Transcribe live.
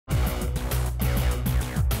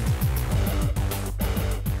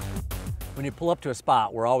When you pull up to a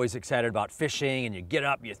spot, we're always excited about fishing, and you get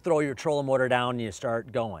up, you throw your trolling motor down, and you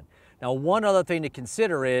start going. Now, one other thing to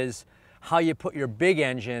consider is how you put your big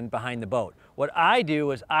engine behind the boat. What I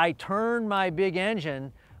do is I turn my big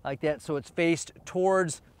engine like that so it's faced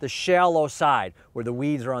towards the shallow side where the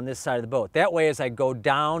weeds are on this side of the boat. That way, as I go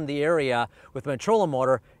down the area with my trolling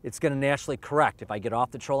motor, it's going to naturally correct. If I get off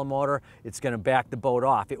the trolling motor, it's going to back the boat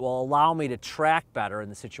off. It will allow me to track better in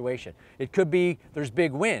the situation. It could be there's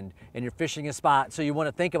big wind and you're fishing a spot, so you want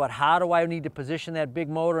to think about how do I need to position that big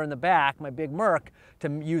motor in the back, my big Merc,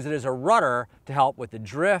 to use it as a rudder to help with the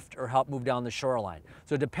drift or help move down the shoreline.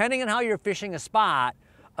 So depending on how you're fishing a spot,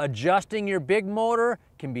 adjusting your big motor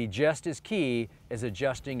can be just as key as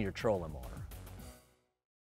adjusting your trolling motor.